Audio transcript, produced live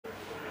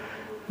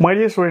My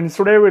dear students,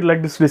 today we'd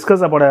like to discuss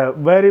about a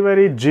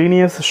very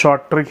genius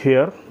short trick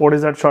here. What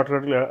is that short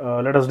trick?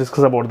 Let us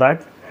discuss about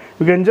that.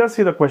 You can just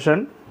see the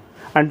question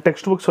and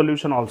textbook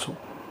solution also.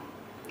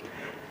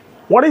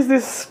 What is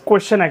this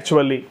question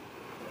actually?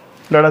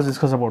 Let us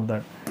discuss about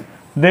that.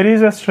 There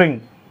is a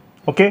string,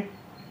 okay,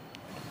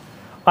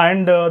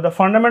 and the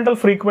fundamental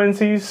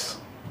frequencies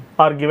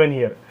are given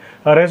here.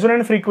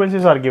 Resonant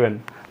frequencies are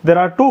given. There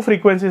are two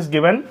frequencies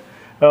given,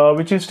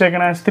 which is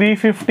taken as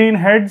 315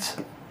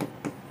 Hz,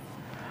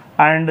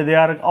 and they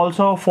are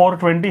also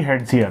 420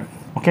 Hz here,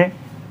 okay,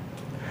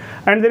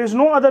 and there is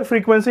no other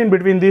frequency in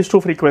between these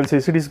two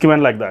frequencies. It is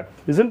given like that,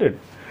 isn't it?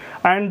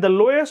 And the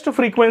lowest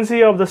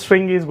frequency of the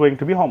string is going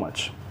to be how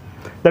much?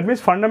 That means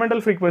fundamental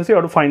frequency you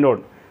have to find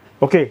out,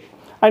 okay.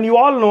 And you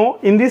all know,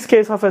 in this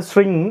case of a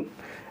string,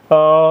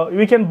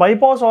 we can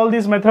bypass all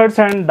these methods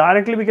and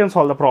directly we can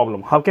solve the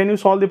problem. How can you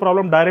solve the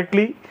problem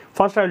directly?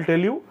 First I will tell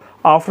you.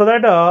 After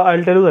that I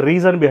will tell you the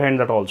reason behind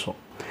that also.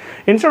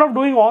 Instead of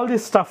doing all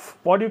this stuff,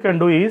 what you can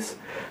do is,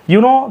 you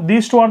know,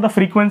 these two are the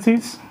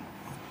frequencies.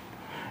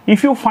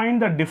 If you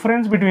find the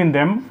difference between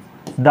them,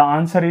 the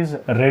answer is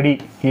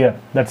ready here.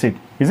 That's it,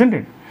 isn't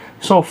it?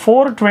 So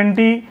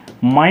 420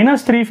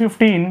 minus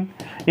 315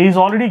 is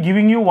already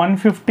giving you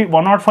 105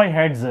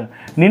 Hz.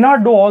 Need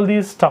not do all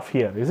this stuff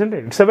here, isn't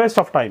it? It's a waste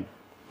of time.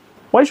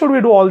 Why should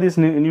we do all this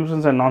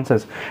nuisance and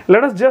nonsense?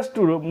 Let us just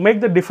make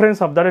the difference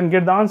of that and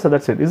get the answer.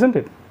 That's it, isn't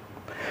it?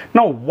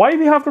 Now, why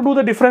we have to do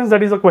the difference?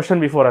 That is the question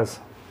before us.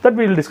 That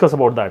we will discuss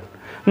about that.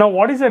 Now,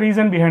 what is the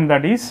reason behind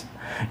that is,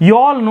 you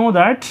all know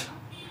that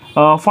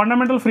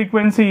fundamental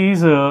frequency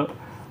is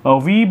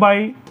V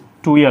by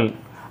 2L,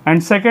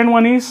 and second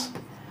one is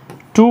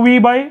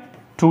 2V by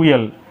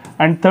 2L,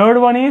 and third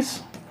one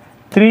is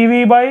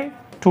 3V by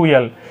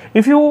 2L.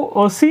 If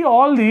you see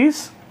all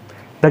these,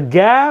 the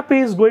gap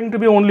is going to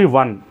be only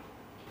 1,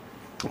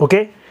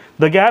 okay.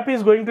 The gap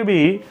is going to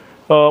be,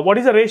 what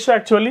is the ratio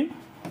actually?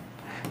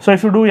 So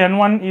if you do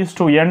N1 is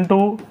to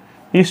N2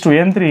 is to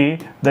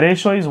N3, the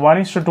ratio is 1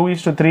 is to 2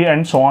 is to 3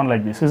 and so on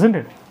like this, isn't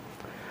it?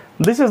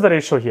 This is the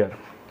ratio here,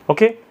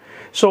 okay.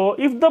 So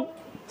if the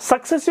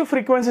successive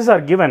frequencies are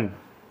given,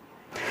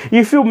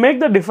 if you make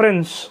the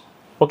difference,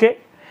 okay,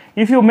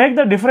 if you make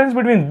the difference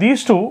between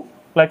these two,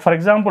 like for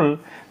example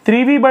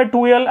 3V by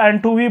 2L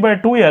and 2V by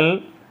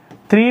 2L,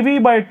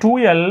 3V by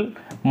 2L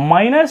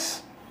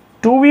minus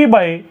 2V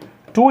by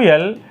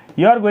 2L,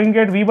 you are going to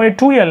get V by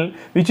 2L,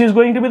 which is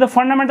going to be the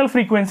fundamental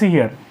frequency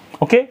here,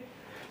 okay.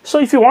 So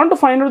if you want to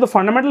find out the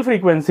fundamental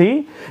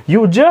frequency,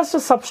 you just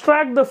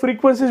subtract the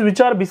frequencies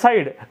which are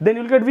beside, then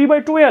you will get V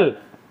by 2L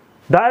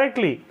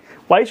directly.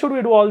 Why should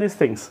we do all these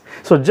things?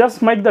 So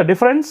just make the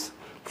difference,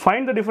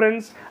 find the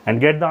difference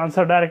and get the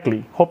answer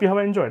directly. Hope you have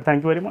enjoyed.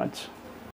 Thank you very much.